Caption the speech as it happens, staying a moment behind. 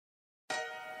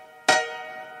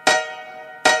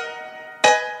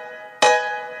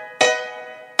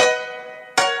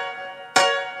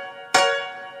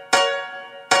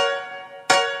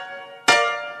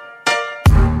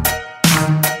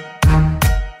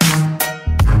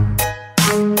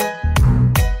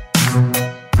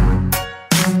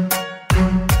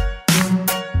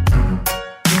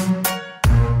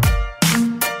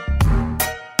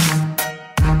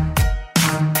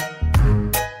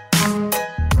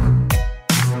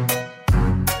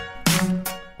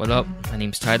up? My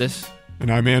name's Titus.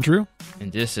 And I'm Andrew.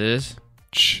 And this is...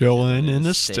 Chillin in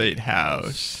the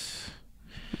Statehouse.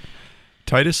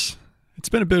 Titus, it's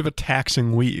been a bit of a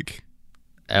taxing week.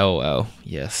 LOL.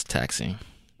 Yes, taxing.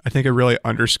 I think it really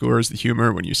underscores the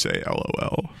humor when you say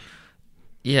LOL.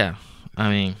 Yeah, I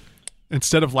mean...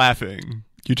 Instead of laughing,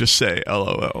 you just say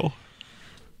LOL.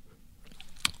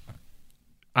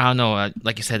 I don't know.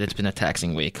 Like you said, it's been a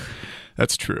taxing week.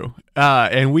 That's true.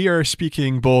 And we are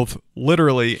speaking both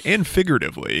literally and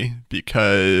figuratively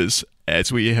because,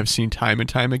 as we have seen time and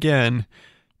time again,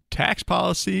 tax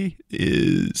policy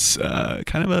is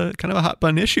kind of a hot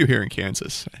button issue here in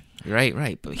Kansas.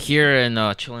 Right. But here in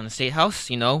Chillin in the Statehouse,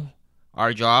 you know,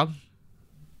 our job,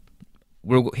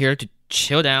 we're here to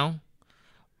chill down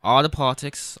all the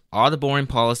politics, all the boring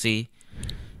policy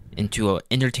into an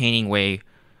entertaining way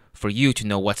for you to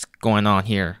know what's going on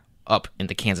here up in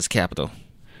the Kansas Capitol.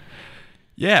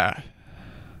 Yeah.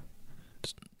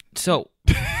 So,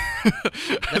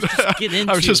 let's just get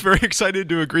into... I was just very excited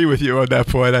to agree with you on that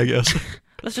point, I guess.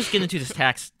 Let's just get into this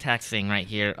tax thing right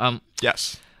here.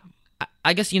 Yes.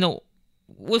 I guess, we'll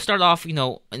start off, in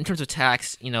terms of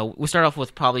tax, we'll start off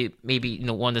with probably maybe,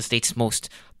 one of the state's most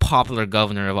popular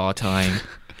governor of all time,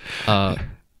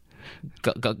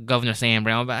 Governor Sam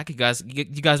Brownback.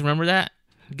 You guys remember that?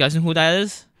 You guys know who that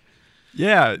is?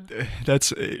 Yeah,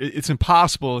 it's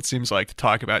impossible, it seems like, to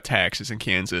talk about taxes in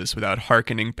Kansas without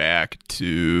hearkening back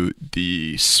to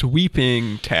the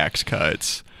sweeping tax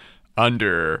cuts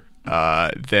under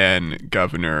then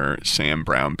Governor Sam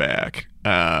Brownback.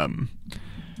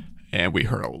 And we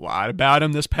heard a lot about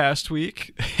him this past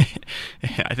week.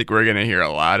 I think we're going to hear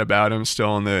a lot about him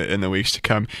still in the weeks to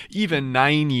come, even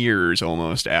 9 years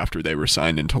almost after they were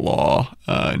signed into law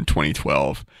in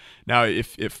 2012. Now,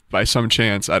 if by some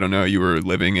chance, I don't know, you were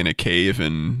living in a cave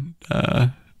in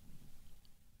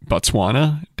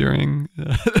Botswana during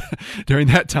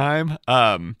that time,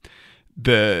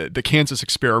 the Kansas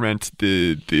experiment,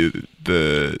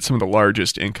 the some of the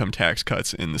largest income tax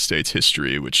cuts in the state's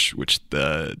history, which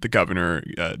the governor,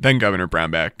 then Governor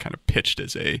Brownback, kind of pitched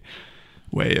as a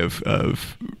way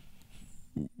of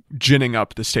ginning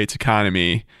up the state's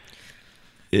economy,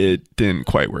 it didn't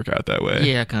quite work out that way.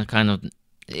 Yeah, kind of.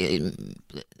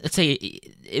 Let's say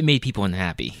it made people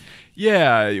unhappy.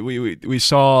 Yeah, we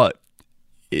saw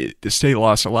the state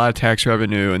lost a lot of tax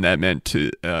revenue, and that meant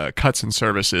to cuts in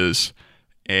services.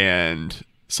 And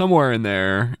somewhere in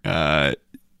there,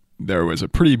 there was a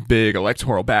pretty big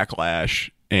electoral backlash,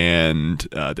 and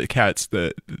the cuts,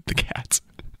 not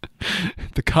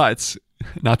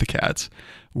the cats,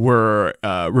 were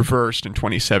reversed in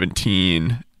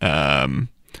 2017.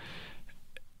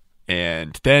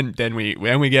 And then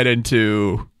we get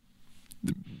into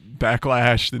the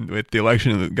backlash with the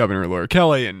election of Governor Laura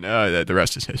Kelly, and the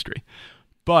rest is history.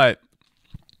 But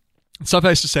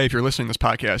suffice to say, if you're listening to this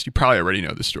podcast, you probably already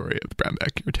know the story of the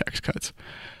Brownback year tax cuts.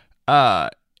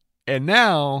 And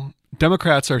now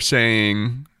Democrats are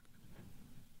saying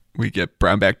we get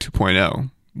Brownback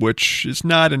 2.0, which is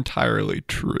not entirely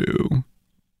true.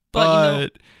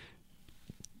 But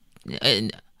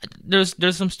there's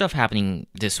some stuff happening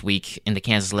this week in the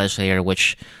Kansas legislature,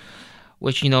 which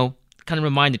kind of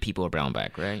reminded people of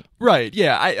Brownback, right? Right.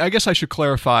 Yeah. I guess I should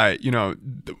clarify.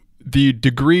 The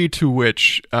degree to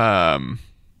which let's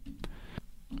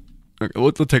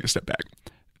take a step back.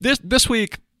 This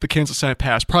week, the Kansas Senate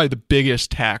passed probably the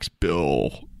biggest tax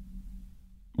bill.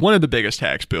 One of the biggest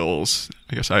tax bills.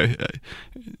 I guess I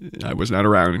was not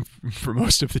around for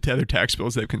most of the other tax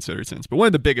bills they've considered since, but one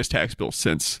of the biggest tax bills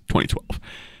since 2012.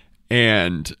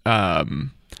 And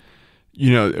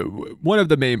one of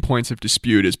the main points of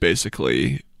dispute is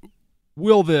basically,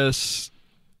 will this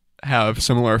have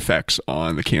similar effects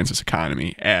on the Kansas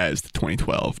economy as the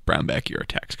 2012 Brownback era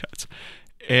tax cuts?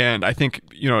 And I think,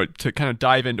 to kind of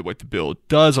dive into what the bill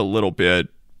does a little bit,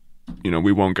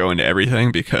 we won't go into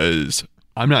everything because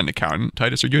I'm not an accountant.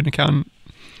 Titus, are you an accountant?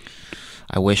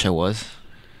 I wish I was.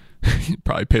 It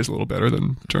probably pays a little better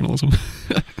than journalism.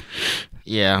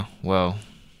 Yeah, well,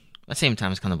 at the same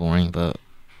time, it's kind of boring, but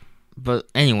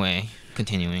anyway,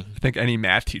 continuing. I think any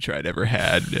math teacher I'd ever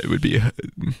had would be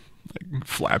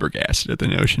flabbergasted at the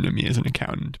notion of me as an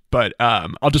accountant. But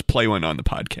I'll just play one on the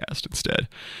podcast instead.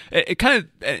 It kind of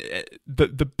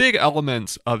the big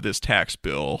elements of this tax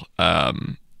bill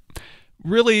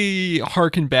really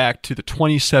harken back to the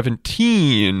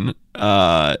 2017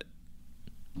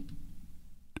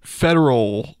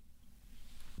 federal.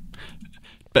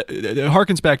 But it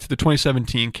harkens back to the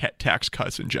 2017 Tax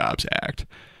Cuts and Jobs Act,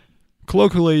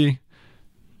 colloquially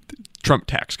Trump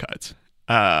tax cuts.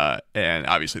 And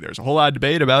obviously there's a whole lot of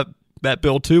debate about that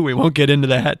bill too. We won't get into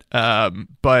that.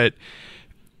 But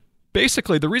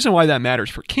basically, the reason why that matters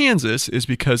for Kansas is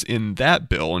because in that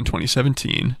bill in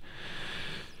 2017,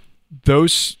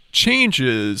 those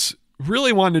changes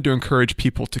really wanted to encourage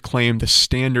people to claim the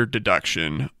standard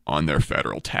deduction on their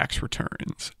federal tax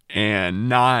returns and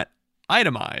not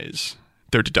itemize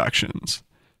their deductions.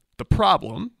 The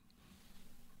problem,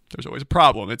 there's always a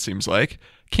problem, it seems like,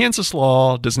 Kansas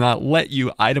law does not let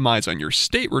you itemize on your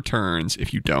state returns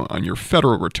if you don't on your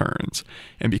federal returns.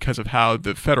 And because of how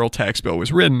the federal tax bill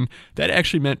was written, that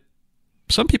actually meant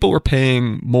some people were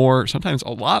paying more, sometimes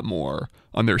a lot more,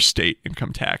 on their state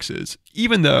income taxes,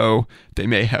 even though they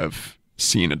may have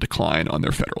seen a decline on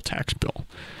their federal tax bill.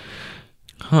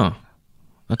 Huh.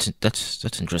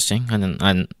 That's interesting. And then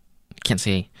I can't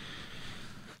say.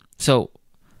 So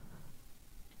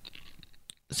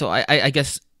I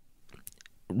guess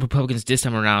Republicans this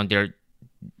time around they're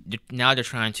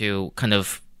trying to kind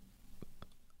of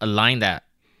align that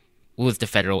with the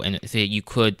federal and say you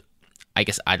could, I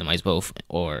guess, itemize both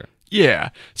or yeah.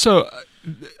 So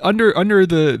under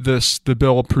the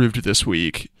bill approved this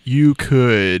week, you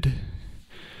could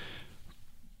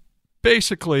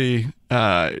basically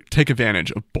take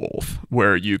advantage of both,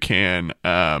 where you can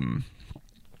itemize.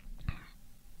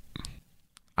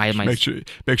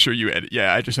 Make sure you edit.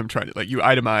 Yeah, I'm trying to you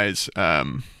itemize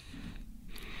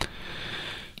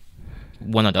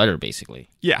one or the other, basically.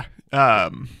 Yeah.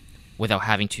 Without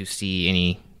having to see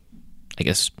any, I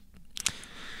guess,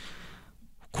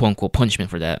 quote unquote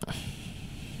punishment for that.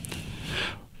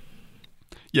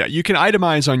 Yeah, you can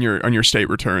itemize on your state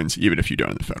returns even if you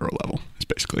don't at the federal level. It's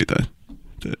basically the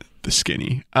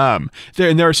skinny.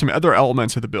 There are some other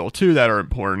elements of the bill too that are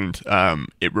important.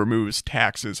 It removes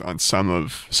taxes on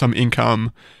some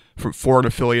income from foreign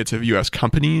affiliates of U.S.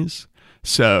 companies.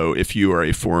 So if you are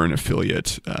a foreign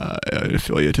affiliate,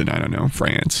 in, I don't know,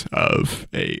 France, of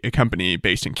a company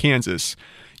based in Kansas,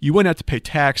 you wouldn't have to pay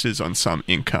taxes on some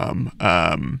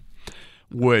income,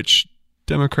 which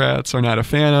Democrats are not a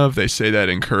fan of. They say that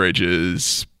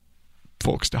encourages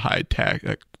folks to hide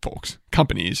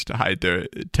companies to hide their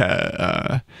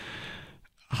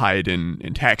hide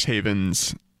in tax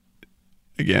havens.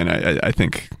 Again, I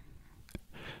think,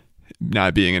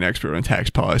 not being an expert on tax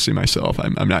policy myself,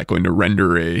 I'm not going to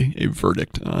render a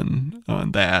verdict on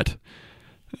that.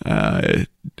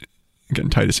 Again,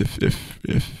 Titus,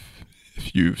 if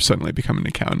you suddenly become an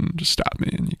accountant, just stop me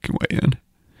and you can weigh in.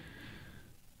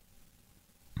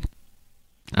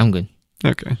 I'm good.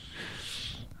 Okay.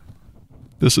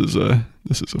 This is a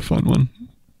fun one.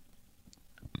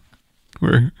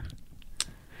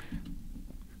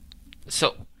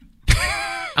 So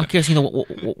I'm curious,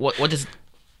 what does,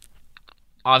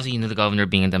 obviously, the governor,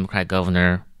 being a Democrat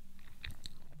governor,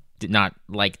 did not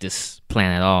like this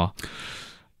plan at all.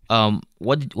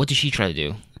 What did she try to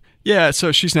do? Yeah,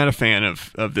 so she's not a fan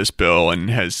of this bill and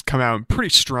has come out in pretty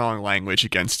strong language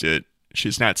against it.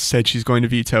 She's not said she's going to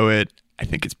veto it. I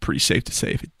think it's pretty safe to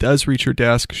say if it does reach her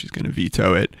desk, she's going to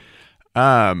veto it.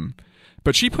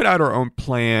 But she put out her own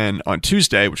plan on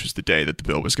Tuesday, which was the day that the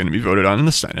bill was going to be voted on in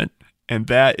the Senate. And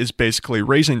that is basically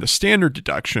raising the standard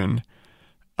deduction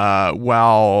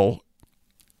while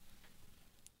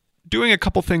doing a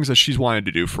couple things that she's wanted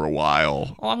to do for a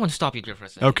while. Oh, I'm going to stop you there for a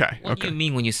second. Okay. What do you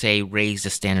mean when you say raise the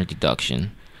standard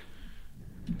deduction?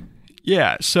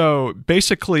 Yeah, so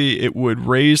basically it would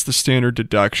raise the standard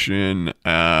deduction.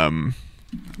 I'm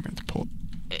going to pull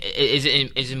it. Is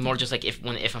it more just like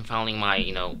if I'm filing my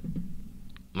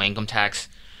my income tax,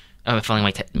 I'm filing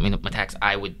my tax,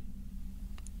 I would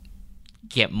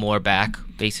get more back,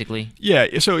 basically?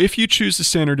 Yeah, so if you choose the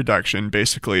standard deduction,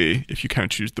 basically if you kind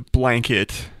of choose the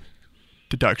blanket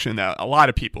deduction that a lot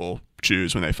of people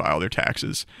choose when they file their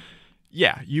taxes,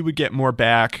 yeah, you would get more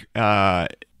back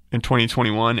in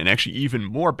 2021 and actually even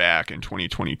more back in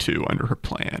 2022 under her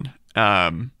plan.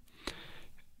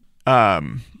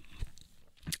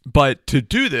 But to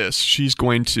do this, she's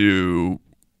going to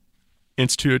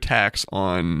institute a tax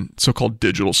on so-called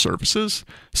digital services.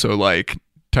 So like,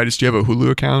 Titus, do you have a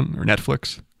Hulu account or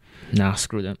Netflix? No,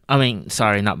 screw them. I mean,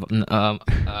 sorry, not. I'm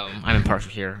impartial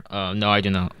here. No, I do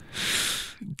not.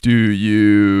 Do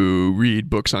you read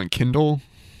books on Kindle?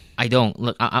 I don't.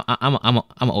 Look, I'm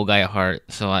an old guy at heart,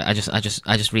 so I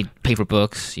just read paper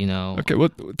books. Okay, well,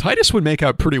 Titus would make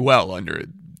out pretty well under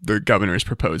the governor's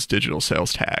proposed digital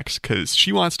sales tax because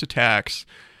she wants to tax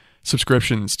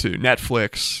subscriptions to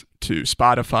Netflix, to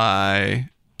Spotify,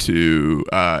 to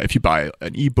if you buy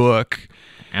an ebook.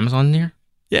 Amazon there?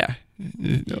 Yeah.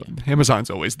 Amazon's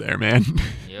always there, man.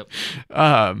 Yep.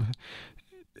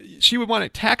 She would want to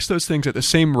tax those things at the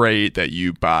same rate that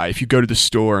you buy. If you go to the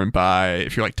store and buy,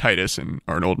 if you're like Titus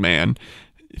or an old man,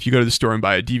 if you go to the store and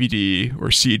buy a DVD or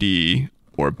CD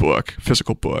or a book,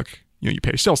 physical book, you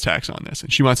pay sales tax on this.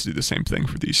 And she wants to do the same thing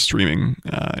for these streaming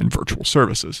and virtual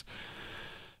services.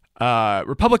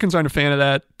 Republicans aren't a fan of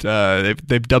that.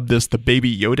 They've dubbed this the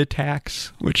Baby Yoda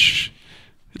tax, which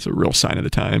is a real sign of the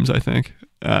times, I think.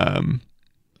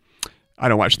 I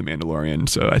don't watch The Mandalorian,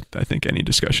 so I think any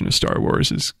discussion of Star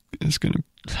Wars is going to...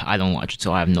 I don't watch it,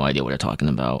 so I have no idea what they're talking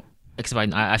about.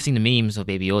 Except I've seen the memes of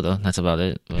Baby Yoda. That's about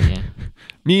it. But yeah.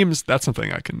 Memes, that's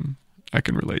something I can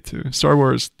relate to. Star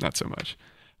Wars, not so much.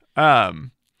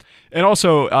 And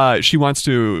also, she wants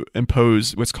to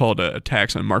impose what's called a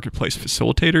tax on marketplace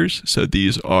facilitators. So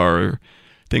these are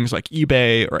things like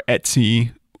eBay or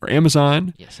Etsy or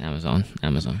Amazon. Yes, Amazon.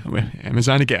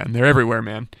 Amazon again. They're everywhere,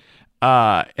 man.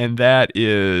 And that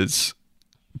is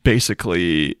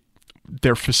basically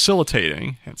they're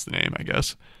facilitating, hence the name, I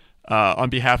guess, on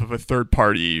behalf of a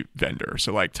third-party vendor.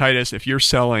 So like Titus, if you're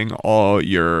selling all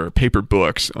your paper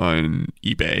books on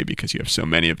eBay because you have so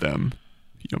many of them,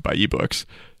 by ebooks,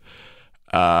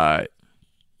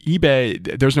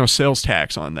 eBay, there's no sales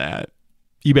tax on that.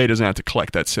 eBay doesn't have to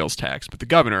collect that sales tax, but the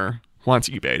governor wants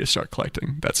eBay to start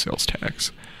collecting that sales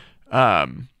tax.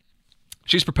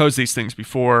 She's proposed these things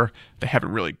before. They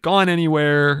haven't really gone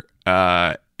anywhere,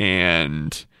 but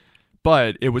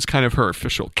it was kind of her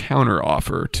official counter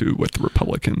offer to what the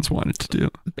Republicans wanted to do.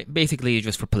 Basically,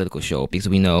 just for political show, because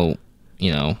we know,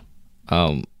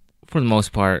 for the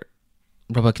most part,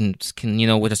 Republicans can,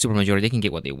 with a supermajority, they can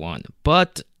get what they want.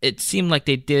 But it seemed like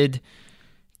they did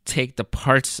take the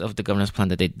parts of the governor's plan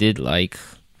that they did like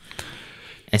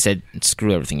and said,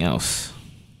 screw everything else.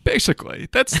 Basically,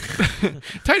 that's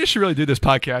Titus should really do this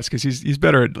podcast because he's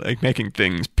better at like making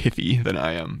things pithy than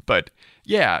I am. But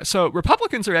yeah, so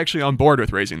Republicans are actually on board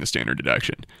with raising the standard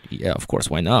deduction. Yeah, of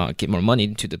course. Why not? Get more money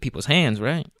into the people's hands,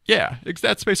 right? Yeah,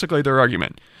 that's basically their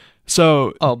argument.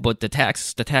 So, but the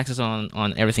taxes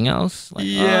on everything else. Like,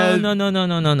 yeah, no.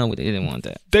 They didn't want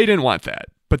that. They didn't want that,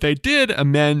 but they did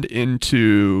amend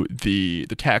into the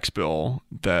tax bill,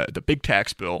 the big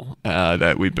tax bill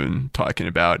that we've been talking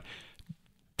about.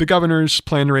 The governor's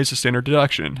plan to raise the standard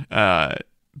deduction, but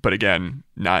again,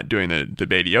 not doing the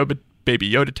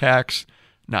Baby Yoda tax,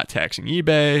 not taxing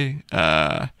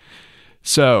eBay.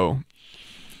 So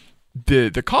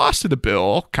the cost of the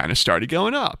bill kind of started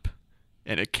going up,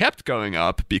 and it kept going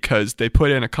up because they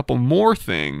put in a couple more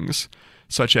things,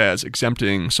 such as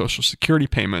exempting Social Security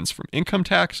payments from income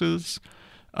taxes,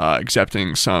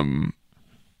 exempting some.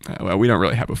 Well, we don't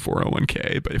really have a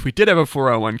 401k, but if we did have a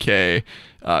 401k,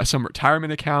 some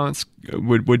retirement accounts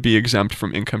would be exempt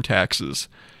from income taxes.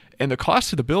 And the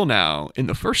cost of the bill now, in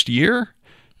the first year,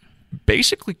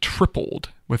 basically tripled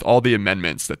with all the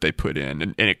amendments that they put in.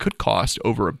 And it could cost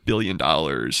over $1 billion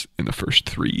in the first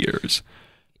 3 years.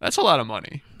 That's a lot of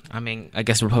money. I mean, I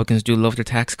guess Republicans do love their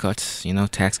tax cuts,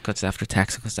 tax cuts after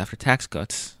tax cuts after tax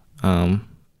cuts. And,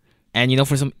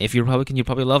 if you're Republican, you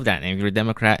probably love that. And if you're a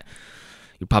Democrat,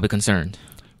 you're probably concerned.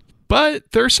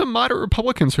 But there's some moderate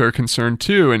Republicans who are concerned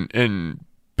too, and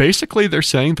basically they're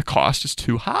saying the cost is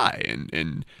too high,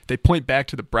 and they point back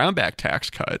to the Brownback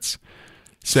tax cuts,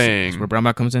 saying... That's where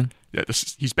Brownback comes in? Yeah,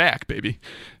 he's back, baby.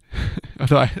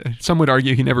 Although some would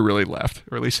argue he never really left,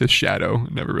 or at least his shadow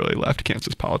never really left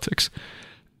Kansas politics.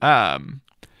 But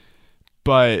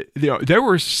there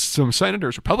were some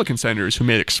Republican senators, who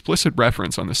made explicit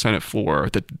reference on the Senate floor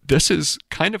that this is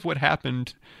kind of what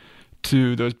happened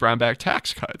to those Brownback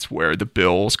tax cuts, where the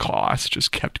bill's costs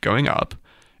just kept going up,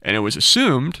 and it was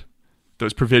assumed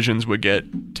those provisions would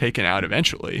get taken out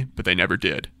eventually, but they never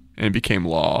did, and it became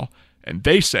law. And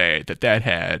they say that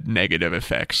had negative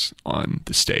effects on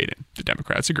the state, and the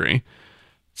Democrats agree.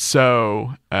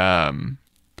 So,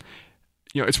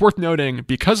 it's worth noting,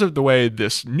 because of the way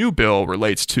this new bill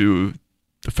relates to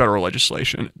the federal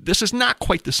legislation, this is not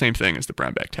quite the same thing as the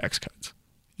Brownback tax cuts,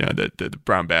 the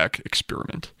Brownback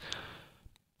experiment.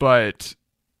 But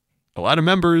a lot of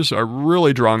members are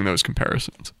really drawing those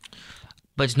comparisons.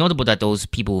 But it's notable that those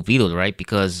people vetoed, right?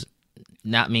 Because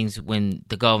that means when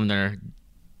the governor,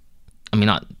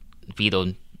 not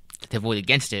vetoed, they voted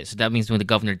against it. So that means when the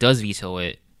governor does veto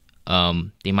it,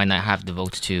 they might not have the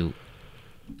votes to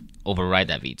override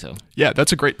that veto. Yeah,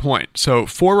 that's a great point. So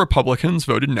 4 Republicans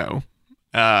voted no.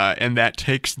 And that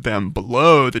takes them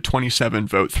below the 27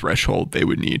 vote threshold they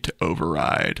would need to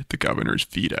override the governor's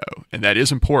veto. And that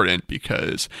is important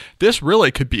because this really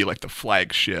could be like the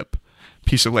flagship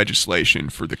piece of legislation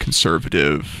for the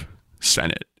conservative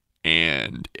Senate.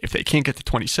 And if they can't get to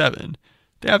 27,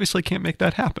 they obviously can't make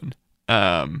that happen.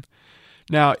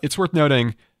 Now, it's worth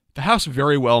noting the House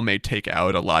very well may take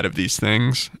out a lot of these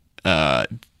things,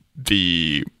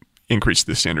 the increase of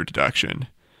the standard deduction.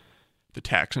 the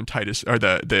tax on Titus, or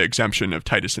the exemption of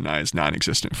Titus and I's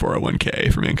non-existent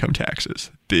 401k from income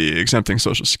taxes, the exempting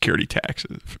Social Security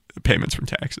taxes, payments from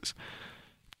taxes.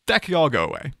 That could all go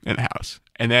away in the House.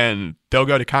 And then they'll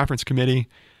go to conference committee,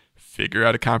 figure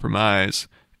out a compromise,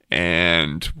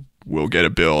 and we'll get a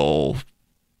bill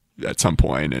at some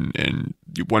point. And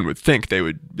one would think they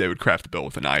would craft the bill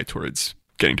with an eye towards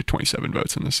getting to 27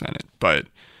 votes in the Senate. But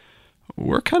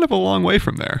we're kind of a long way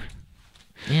from there.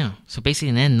 Yeah. So basically,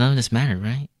 in the end, none of this mattered,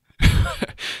 right?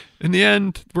 In the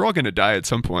end, we're all going to die at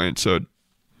some point. So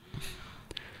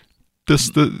this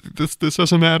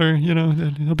doesn't matter.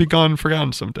 It'll be gone and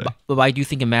forgotten someday. But I do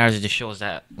think it matters. It just shows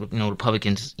that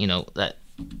Republicans, that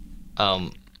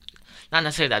not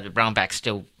necessarily that the Brownback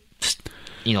still,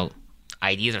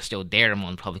 ideas are still there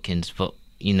among Republicans, but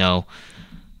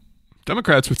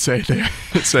Democrats would say they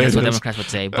say that's what Democrats would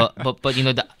say, but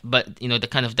the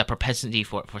kind of the propensity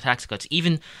for tax cuts,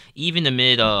 even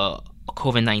amid a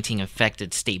COVID-19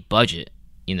 affected state budget,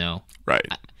 right?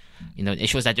 It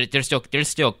shows that they're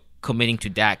still committing to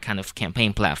that kind of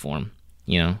campaign platform,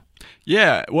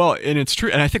 Yeah, well, and it's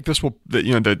true, and I think this will,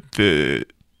 the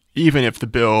even if the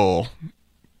bill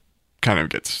kind of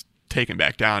gets taken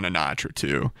back down a notch or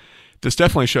two, this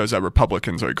definitely shows that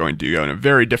Republicans are going to go in a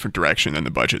very different direction than the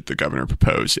budget the governor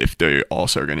proposed if they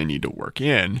also are going to need to work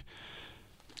in a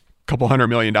couple $100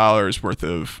 million worth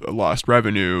of lost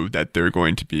revenue that they're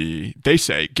going to be, they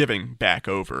say, giving back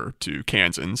over to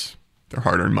Kansans, their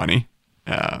hard-earned money.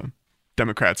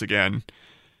 Democrats, again,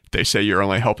 they say you're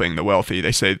only helping the wealthy.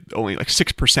 They say only like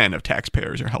 6% of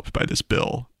taxpayers are helped by this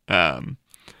bill.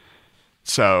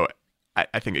 So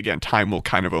I think, again, time will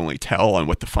kind of only tell on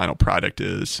what the final product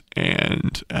is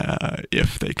and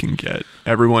if they can get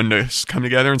everyone to come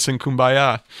together and sing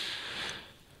Kumbaya.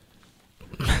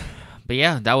 But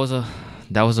yeah, that was a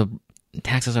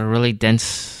taxes are a really dense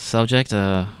subject,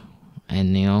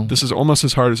 and this is almost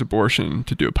as hard as abortion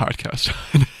to do a podcast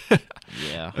on.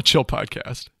 Yeah, a chill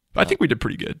podcast. But I think we did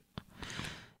pretty good.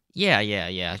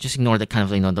 Yeah. Just ignore the kind of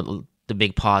the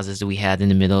big pauses that we had in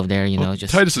the middle of there.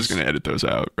 Titus is going to edit those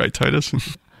out, right, Titus?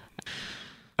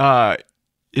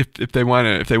 If they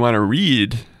want to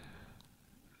read,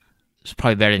 it's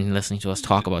probably better than listening to us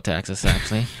talk about taxes.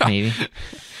 Actually, maybe.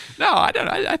 No, I don't.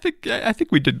 I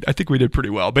think we did. I think we did pretty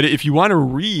well. But if you want to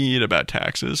read about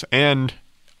taxes and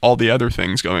all the other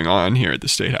things going on here at the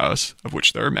Statehouse, of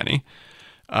which there are many,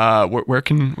 where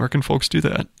can folks do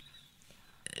that?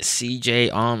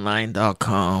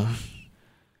 cjonline.com.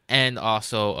 And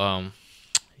also,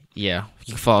 you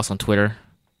can follow us on Twitter.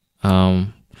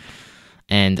 And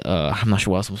I'm not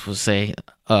sure what else I'm supposed to say.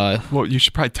 Well, you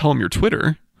should probably tell them your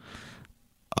Twitter.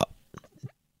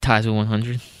 Ties with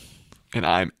 100. And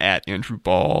I'm at Andrew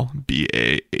Ball,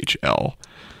 BAHL.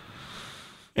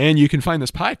 And you can find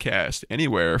this podcast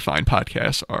anywhere fine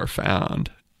podcasts are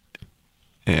found.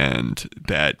 And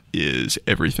that is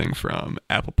everything from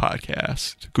Apple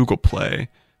Podcasts to Google Play,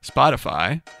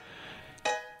 Spotify.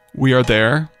 We are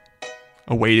there,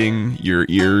 awaiting your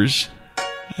ears.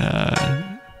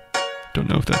 Don't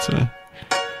know if that's a...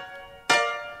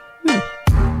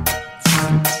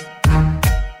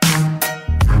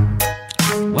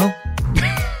 Well,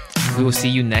 we will see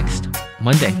you next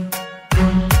Monday.